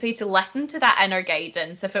recipe to listen to that inner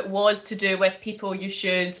guidance, if it was to do with people you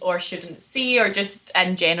should or shouldn't see, or just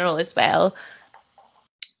in general as well?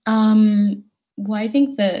 Well, I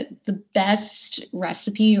think the best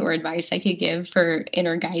recipe or advice I could give for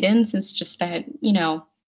inner guidance is just that,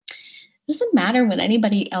 doesn't matter what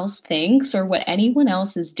anybody else thinks or what anyone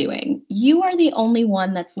else is doing. You are the only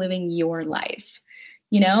one that's living your life,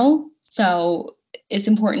 you know? So it's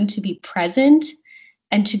important to be present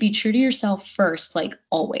and to be true to yourself first, like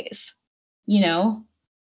always, you know?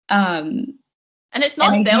 Um, And it's and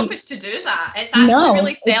not I do, selfish to do that. It's actually no,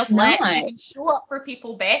 really it's selfless. You not. can show up for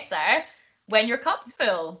people better when your cup's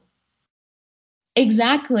full.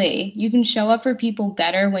 Exactly. You can show up for people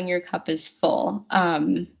better when your cup is full.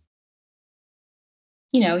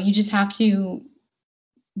 You just have to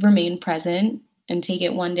remain present and take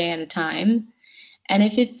it one day at a time. And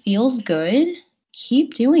if it feels good,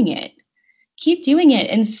 keep doing it. Keep doing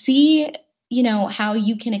it and see, how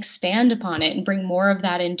you can expand upon it and bring more of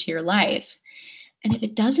that into your life. And if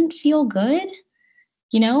it doesn't feel good,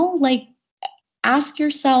 like ask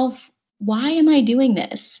yourself, why am I doing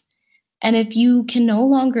this? And if you can no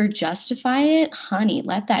longer justify it, honey,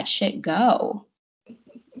 let that shit go.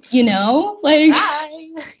 Like Bye.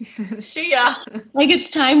 See ya. like it's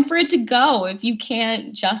time for it to go. If you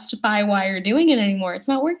can't justify why you're doing it anymore, it's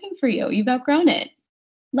not working for you. You've outgrown it.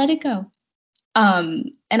 Let it go.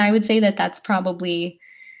 And I would say that that's probably,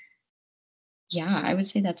 yeah, I would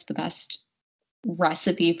say that's the best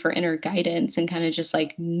recipe for inner guidance and kind of just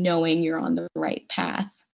like knowing you're on the right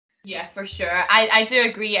path. Yeah, for sure. I do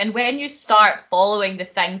agree. And when you start following the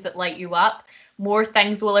things that light you up, more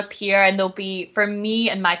things will appear, and they'll be, for me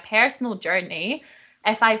and my personal journey,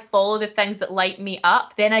 if I follow the things that light me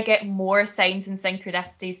up, then I get more signs and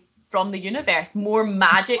synchronicities from the universe. More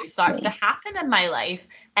magic starts to happen in my life.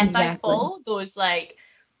 If I Exactly. follow those, like,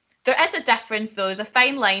 there is a difference though. There's a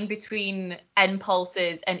fine line between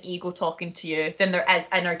impulses and ego talking to you than there is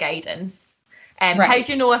inner guidance. How Right.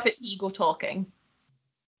 do you know if it's ego talking?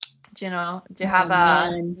 Do you know? Do you Oh, have a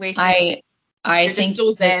man. way to? I You're just think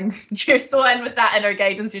so zen. You're so in with that inner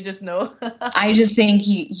guidance. You just know. I just think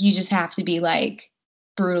you just have to be like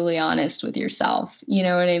brutally honest with yourself. You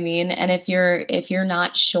know what I mean? And if you're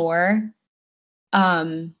not sure,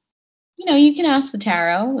 you can ask the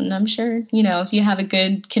tarot, and I'm sure, if you have a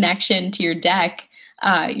good connection to your deck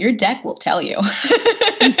will tell you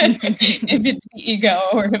if it's ego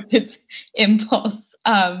or if it's impulse.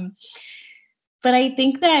 But I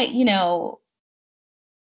think that,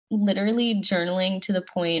 literally journaling to the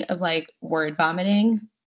point of like word vomiting,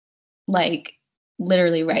 like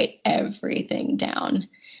literally write everything down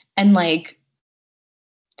and like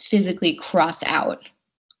physically cross out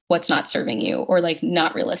what's not serving you or like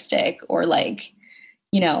not realistic or like,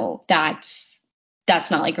 that's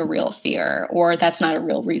not like a real fear or that's not a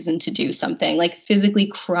real reason to do something. Like physically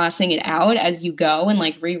crossing it out as you go and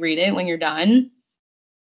like reread it when you're done,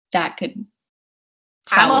 that could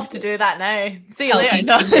I'm off probably to do that now. See you help later. you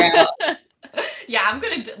No. figure out. Yeah, I'm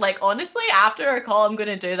gonna do, like, honestly, after our call, I'm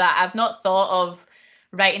gonna do that. I've not thought of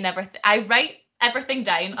writing everything. I write everything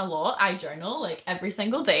down a lot. I journal like every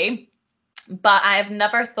single day, but I've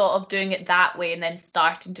never thought of doing it that way and then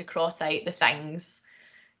starting to cross out the things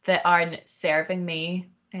that aren't serving me.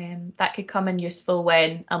 That could come in useful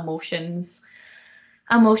when emotions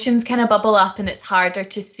kind of bubble up and it's harder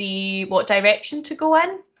to see what direction to go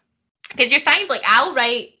in. Because you find, like, I'll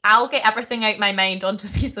get everything out my mind onto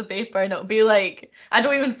a piece of paper and it'll be like, I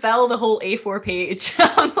don't even fill the whole A4 page.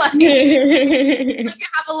 I'm like, you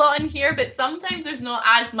have a lot in here, but sometimes there's not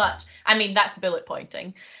as much. I mean, that's bullet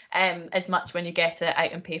pointing, as much when you get it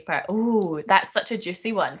out on paper. Oh, that's such a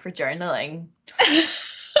juicy one for journaling.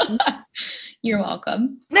 You're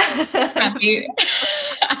welcome. Happy,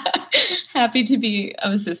 happy to be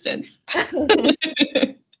of assistance. And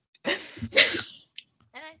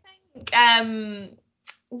I think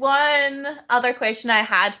one other question I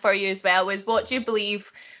had for you as well was, what do you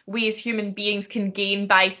believe we as human beings can gain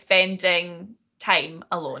by spending time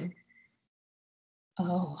alone?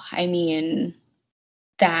 Oh, I mean,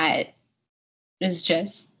 that is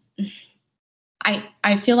just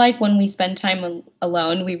I feel like when we spend time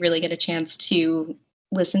alone, we really get a chance to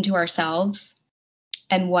listen to ourselves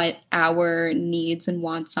and what our needs and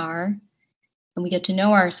wants are. And we get to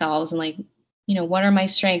know ourselves and like, what are my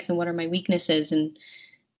strengths and what are my weaknesses? And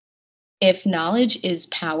if knowledge is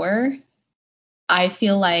power, I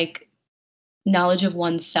feel like knowledge of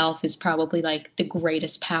oneself is probably like the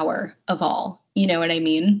greatest power of all. You know what I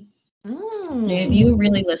mean? If you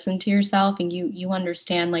really listen to yourself and you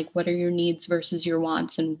understand like what are your needs versus your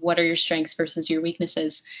wants and what are your strengths versus your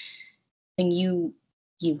weaknesses, then you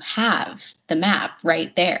have the map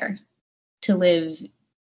right there to live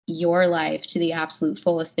your life to the absolute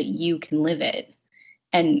fullest that you can live it.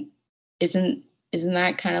 And isn't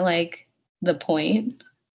that kind of like the point?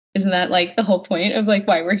 Isn't that like the whole point of like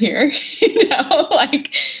why we're here?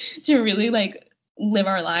 Like to really like live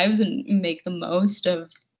our lives and make the most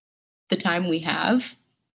of the time we have.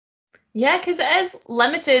 Yeah, because it is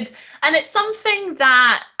limited, and it's something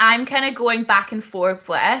that I'm kind of going back and forth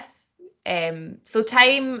with. So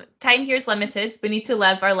time here is limited. We need to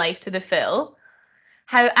live our life to the full.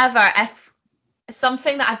 However, if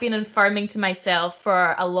something that I've been affirming to myself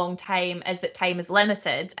for a long time is that time is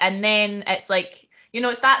limited, and then it's like,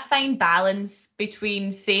 it's that fine balance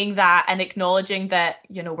between saying that and acknowledging that,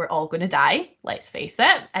 we're all going to die. Let's face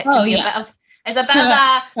it. It can be it's a bit of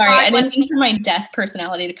a Sorry, hard I didn't one. mean for my death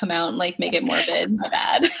personality to come out and like make it morbid. My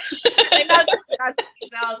bad. Like that's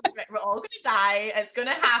we're all going to die. It's going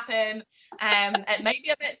to happen. It might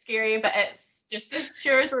be a bit scary, but it's just as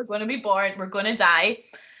sure as we're going to be born, we're going to die.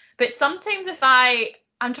 But sometimes if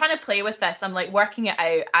I'm trying to play with this, I'm like working it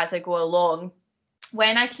out as I go along.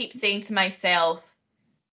 When I keep saying to myself,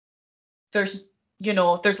 there's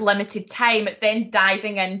limited time, it's then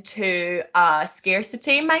diving into a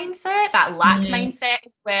scarcity mindset, that lack mindset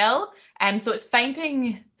as well. So it's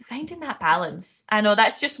finding that balance. I know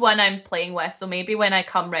that's just one I'm playing with. So maybe when I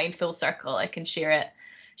come round full circle, I can share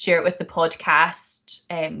it with the podcast.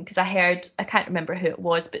 Because I can't remember who it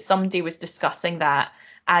was, but somebody was discussing that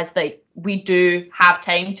as like we do have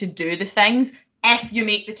time to do the things if you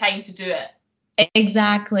make the time to do it.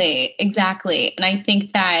 Exactly. And I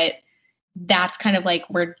think that's kind of like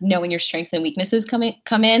where knowing your strengths and weaknesses come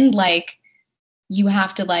in. Like you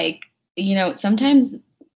have to like, sometimes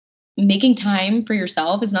making time for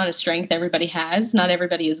yourself is not a strength everybody has. Not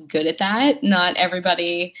everybody is good at that. Not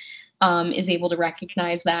everybody is able to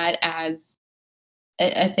recognize that as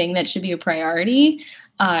a thing that should be a priority.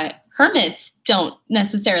 Hermits don't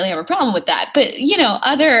necessarily have a problem with that, but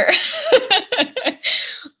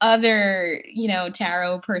other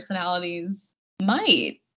tarot personalities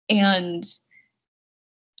might. And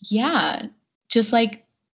yeah, just like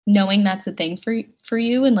knowing that's a thing for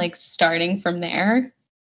you and like starting from there,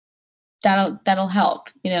 that'll help,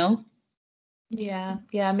 Yeah,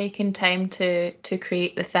 making time to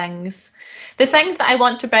create the things that I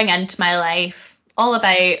want to bring into my life, all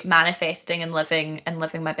about manifesting and living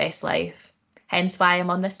my best life. Hence why I'm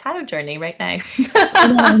on this tarot journey right now.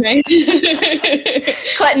 Right?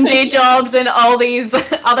 Quitting day jobs and all these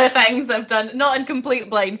other things I've done, not in complete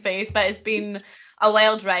blind faith, but it's been a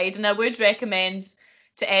wild ride. And I would recommend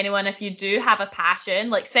to anyone, if you do have a passion,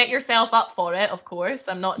 like set yourself up for it, of course.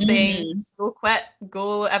 I'm not saying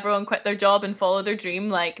everyone quit their job and follow their dream.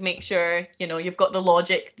 Like make sure, you've got the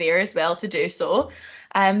logic there as well to do so.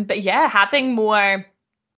 But yeah, having more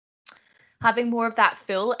of that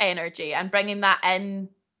full energy and bringing that in,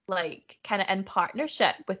 like kind of in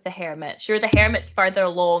partnership with the hermit. Sure, the hermit's further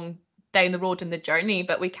along down the road in the journey,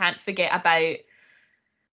 but we can't forget about,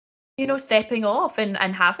 stepping off and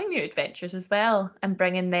having new adventures as well and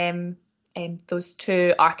bringing them, those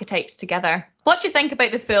two archetypes together. What do you think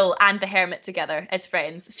about the fool and the hermit together as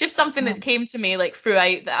friends? It's just something that's came to me like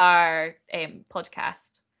throughout our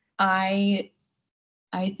podcast. I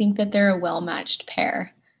think that they're a well-matched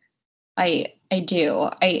pair. I do.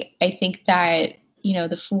 I think that,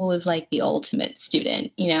 the fool is like the ultimate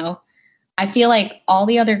student, I feel like all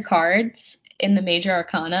the other cards in the major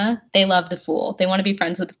arcana, they love the fool. They want to be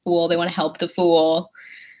friends with the fool. They want to help the fool.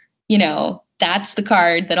 That's the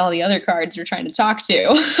card that all the other cards are trying to talk to.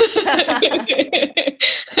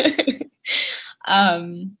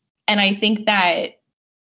 And I think that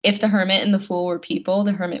if the hermit and the fool were people,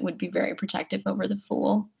 the hermit would be very protective over the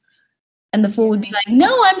fool. And the fool would be like,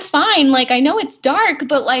 no, I'm fine. Like, I know it's dark,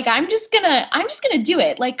 but like, I'm just gonna do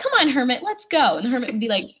it. Like, come on, hermit, let's go. And the hermit would be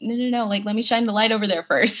like, no. Like, let me shine the light over there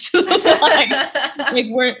first. like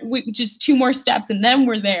we just 2 more steps and then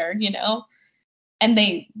we're there, And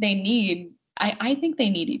I think they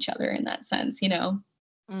need each other in that sense, They're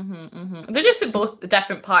just both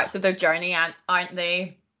different parts of their journey, aren't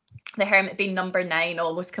they? The hermit being number 9,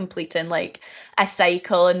 almost completing like a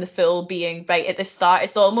cycle, and the fool being right at the start.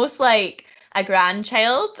 It's almost like a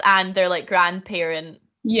grandchild and they're like grandparent.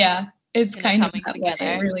 Yeah, it's kind of that together.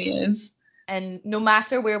 Way. It really is. And no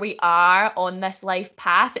matter where we are on this life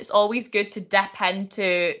path, it's always good to dip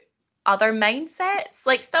into other mindsets.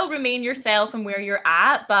 Like still remain yourself and where you're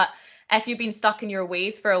at, but if you've been stuck in your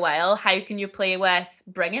ways for a while, how can you play with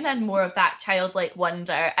bringing in more of that childlike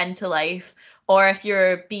wonder into life? Or if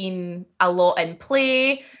you're being a lot in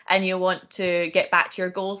play and you want to get back to your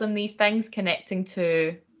goals and these things, connecting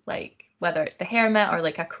to like whether it's the hermit or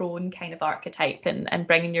like a crone kind of archetype and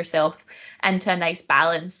bringing yourself into a nice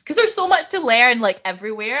balance. Because there's so much to learn like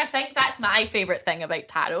everywhere. I think that's my favorite thing about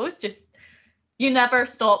tarot is just you never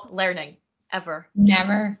stop learning, ever.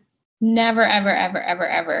 Never, ever, ever, ever,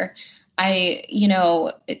 ever.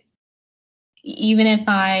 even if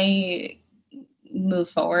I move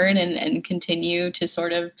forward and continue to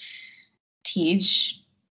sort of teach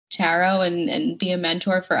tarot and be a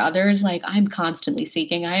mentor for others, like I'm constantly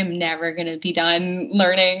seeking. I am never going to be done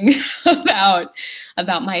learning about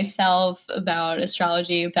myself, about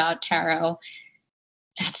astrology, about tarot.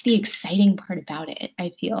 That's the exciting part about it. I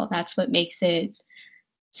feel that's what makes it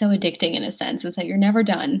so addicting in a sense, is that you're never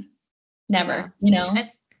done. Never,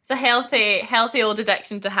 It's a healthy old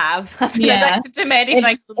addiction to have. I've been Yeah. addicted to many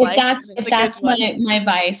things in life. If that's my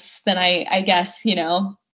vice, then I guess,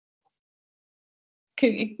 yeah.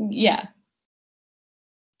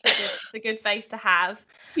 It's a good vice to have.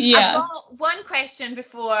 Yeah. I've got one question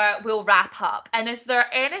before we'll wrap up. And is there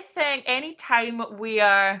any time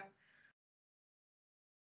where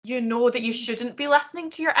you know that you shouldn't be listening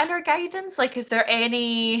to your inner guidance? Like, is there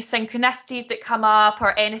any synchronicities that come up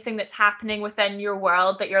or anything that's happening within your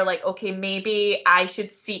world that you're like, okay, maybe I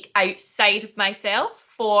should seek outside of myself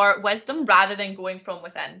for wisdom rather than going from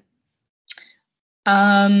within?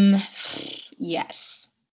 Yes.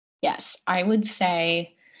 I would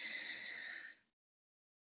say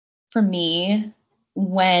for me,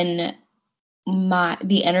 when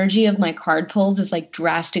the energy of my card pulls is like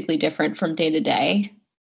drastically different from day to day,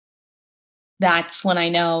 that's when I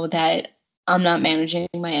know that I'm not managing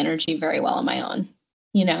my energy very well on my own,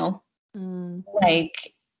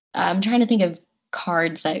 Like, I'm trying to think of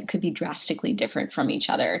cards that could be drastically different from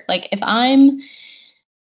each other. Like if I'm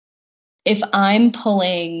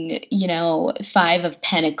pulling, 5 of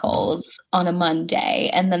Pentacles on a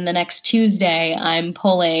Monday, and then the next Tuesday I'm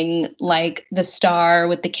pulling like the Star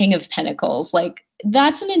with the King of Pentacles, like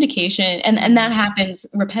that's an indication, and that happens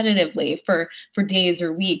repetitively for days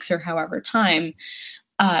or weeks or however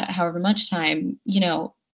much time,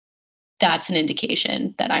 that's an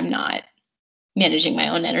indication that I'm not managing my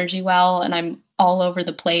own energy well, and I'm all over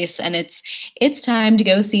the place, and it's time to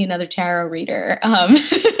go see another tarot reader.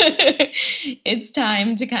 It's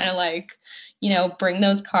time to kind of like, bring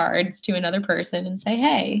those cards to another person and say,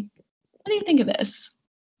 hey, what do you think of this?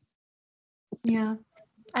 Yeah,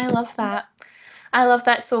 I love that. I love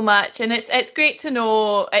that so much. And it's great to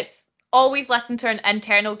know. It's always listen to an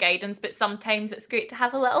internal guidance, but sometimes it's great to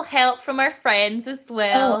have a little help from our friends as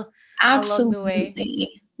well. Oh,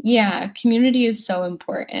 absolutely. Yeah, community is so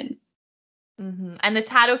important. Mm-hmm. And the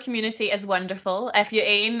tarot community is wonderful. If you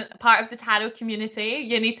ain't part of the tarot community,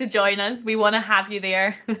 you need to join us. We want to have you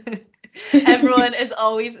there. Everyone is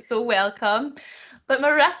always so welcome. But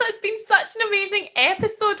Marissa, it's been such an amazing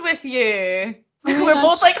episode with you. Oh, we're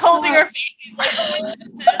both like holding our faces like, oh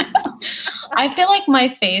I feel like my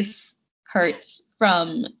face hurts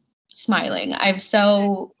from smiling. I've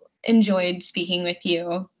so enjoyed speaking with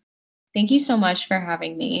you. Thank you so much for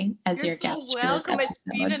having me as your guest. You're so welcome. It's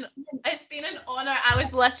been an honor. I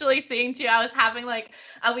was literally saying to you, I was having like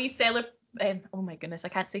a wee oh my goodness, I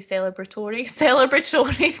can't say celebratory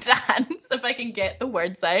dance if I can get the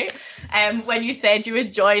words out. When you said you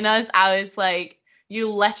would join us, I was like, you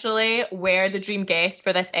literally were the dream guest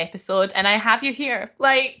for this episode, and I have you here.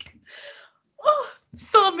 Like, oh,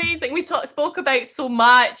 so amazing. We spoke about so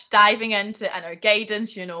much, diving into inner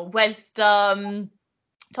guidance, wisdom,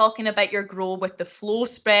 talking about your grow with the flow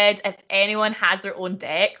spread. If anyone has their own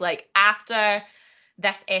deck, like after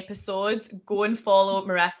this episode, go and follow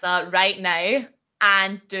Marissa right now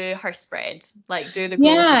and do her spread. Like do the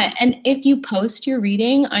grow. Yeah, and if you post your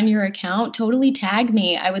reading on your account, totally tag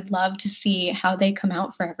me. I would love to see how they come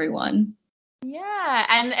out for everyone. Yeah,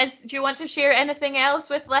 and do you want to share anything else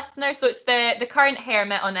with listeners? So it's the Current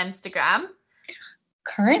Hermit on Instagram.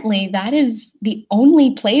 Currently, that is the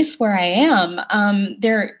only place where I am.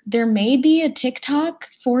 There may be a TikTok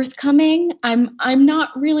forthcoming. I'm not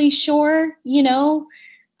really sure.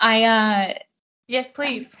 Yes,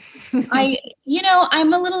 please.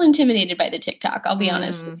 I'm a little intimidated by the TikTok. I'll be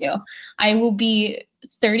honest with you. I will be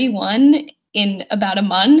 31 in about a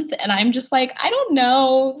month, and I'm just like, I don't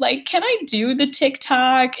know. Like, can I do the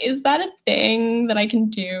TikTok? Is that a thing that I can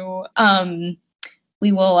do?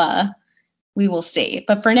 We will see.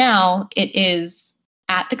 But for now, it is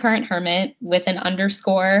at the Current Hermit with an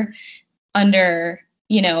underscore under,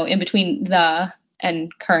 in between the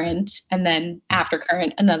and current, and then after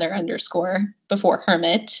current, another underscore before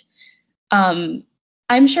hermit.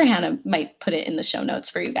 I'm sure Hannah might put it in the show notes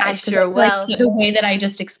for you guys. I sure will. Like, the way that I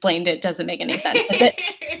just explained it doesn't make any sense. But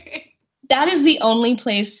that is the only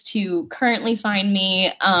place to currently find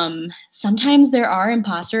me. Sometimes there are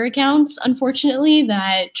imposter accounts, unfortunately,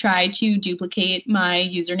 that try to duplicate my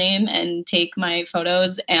username and take my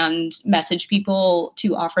photos and message people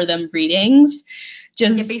to offer them readings.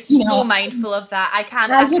 Just be so mindful of that. I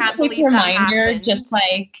can't believe that happened. Just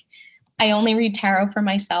like, I only read tarot for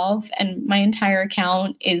myself, and my entire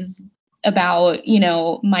account is about,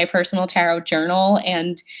 my personal tarot journal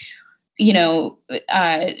and,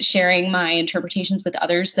 sharing my interpretations with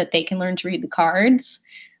others so that they can learn to read the cards.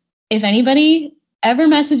 If anybody ever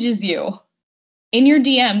messages you in your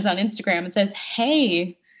DMs on Instagram and says,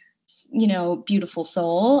 hey, beautiful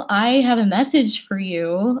soul, I have a message for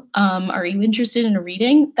you. Are you interested in a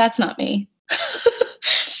reading? That's not me.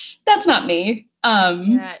 That's not me.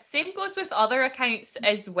 Yeah, same goes with other accounts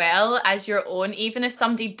as well as your own. Even if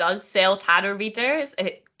somebody does sell tarot readings,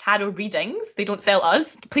 they don't sell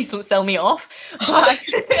us. Please don't sell me off. But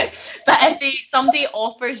if somebody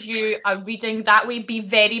offers you a reading that way, be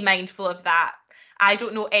very mindful of that. I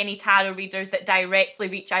don't know any tarot readers that directly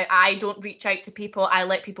reach out. I don't reach out to people. I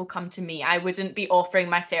let people come to me. I wouldn't be offering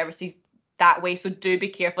my services that way. So do be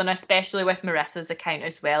careful, and especially with Marissa's account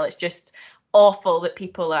as well. It's just awful that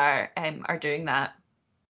people are doing that.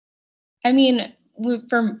 I mean,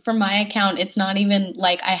 for my account, it's not even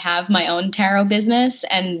like I have my own tarot business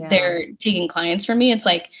and they're taking clients from me. It's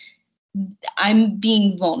like I'm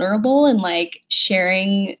being vulnerable and like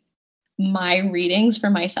sharing my readings for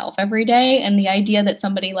myself every day. And the idea that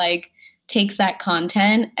somebody like takes that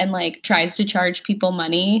content and like tries to charge people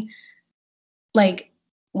money, like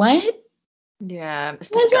what? Yeah, it's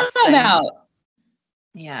disgusting. What's that about?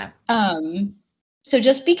 Yeah. So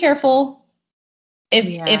just be careful.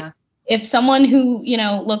 If someone who,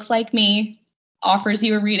 looks like me offers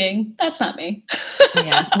you a reading, that's not me.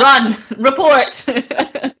 Yeah. Run, report.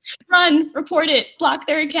 Run, report it, block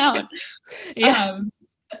their account. Yeah.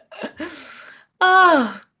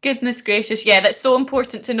 Oh, goodness gracious. Yeah, that's so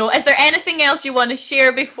important to know. Is there anything else you want to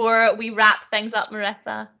share before we wrap things up,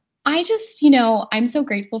 Marissa? I just, I'm so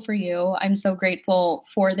grateful for you. I'm so grateful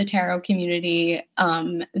for the tarot community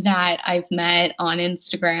that I've met on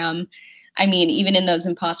Instagram. I mean, even in those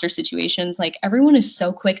imposter situations, like everyone is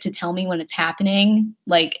so quick to tell me when it's happening.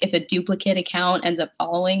 Like if a duplicate account ends up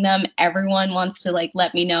following them, everyone wants to like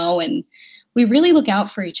let me know. And we really look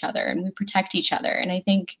out for each other and we protect each other. And I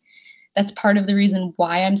think that's part of the reason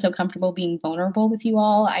why I'm so comfortable being vulnerable with you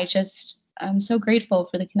all. I'm so grateful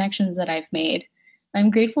for the connections that I've made. I'm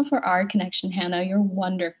grateful for our connection, Hannah. You're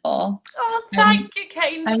wonderful. Oh, thank you,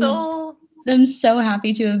 kind soul. I'm so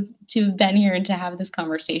happy to have been here and to have this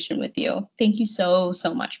conversation with you. Thank you so,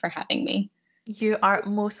 so much for having me. You are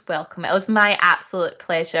most welcome. It was my absolute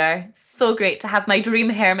pleasure. So great to have my dream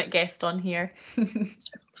hermit guest on here.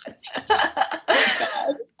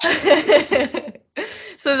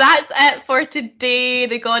 So that's it for today,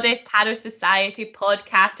 the Goddess Tarot Society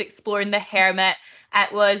podcast exploring the hermit.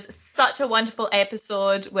 It was such a wonderful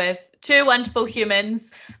episode with two wonderful humans,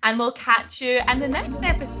 and we'll catch you in the next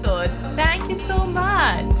episode. Thank you so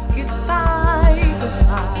much. Goodbye.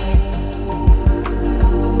 Goodbye.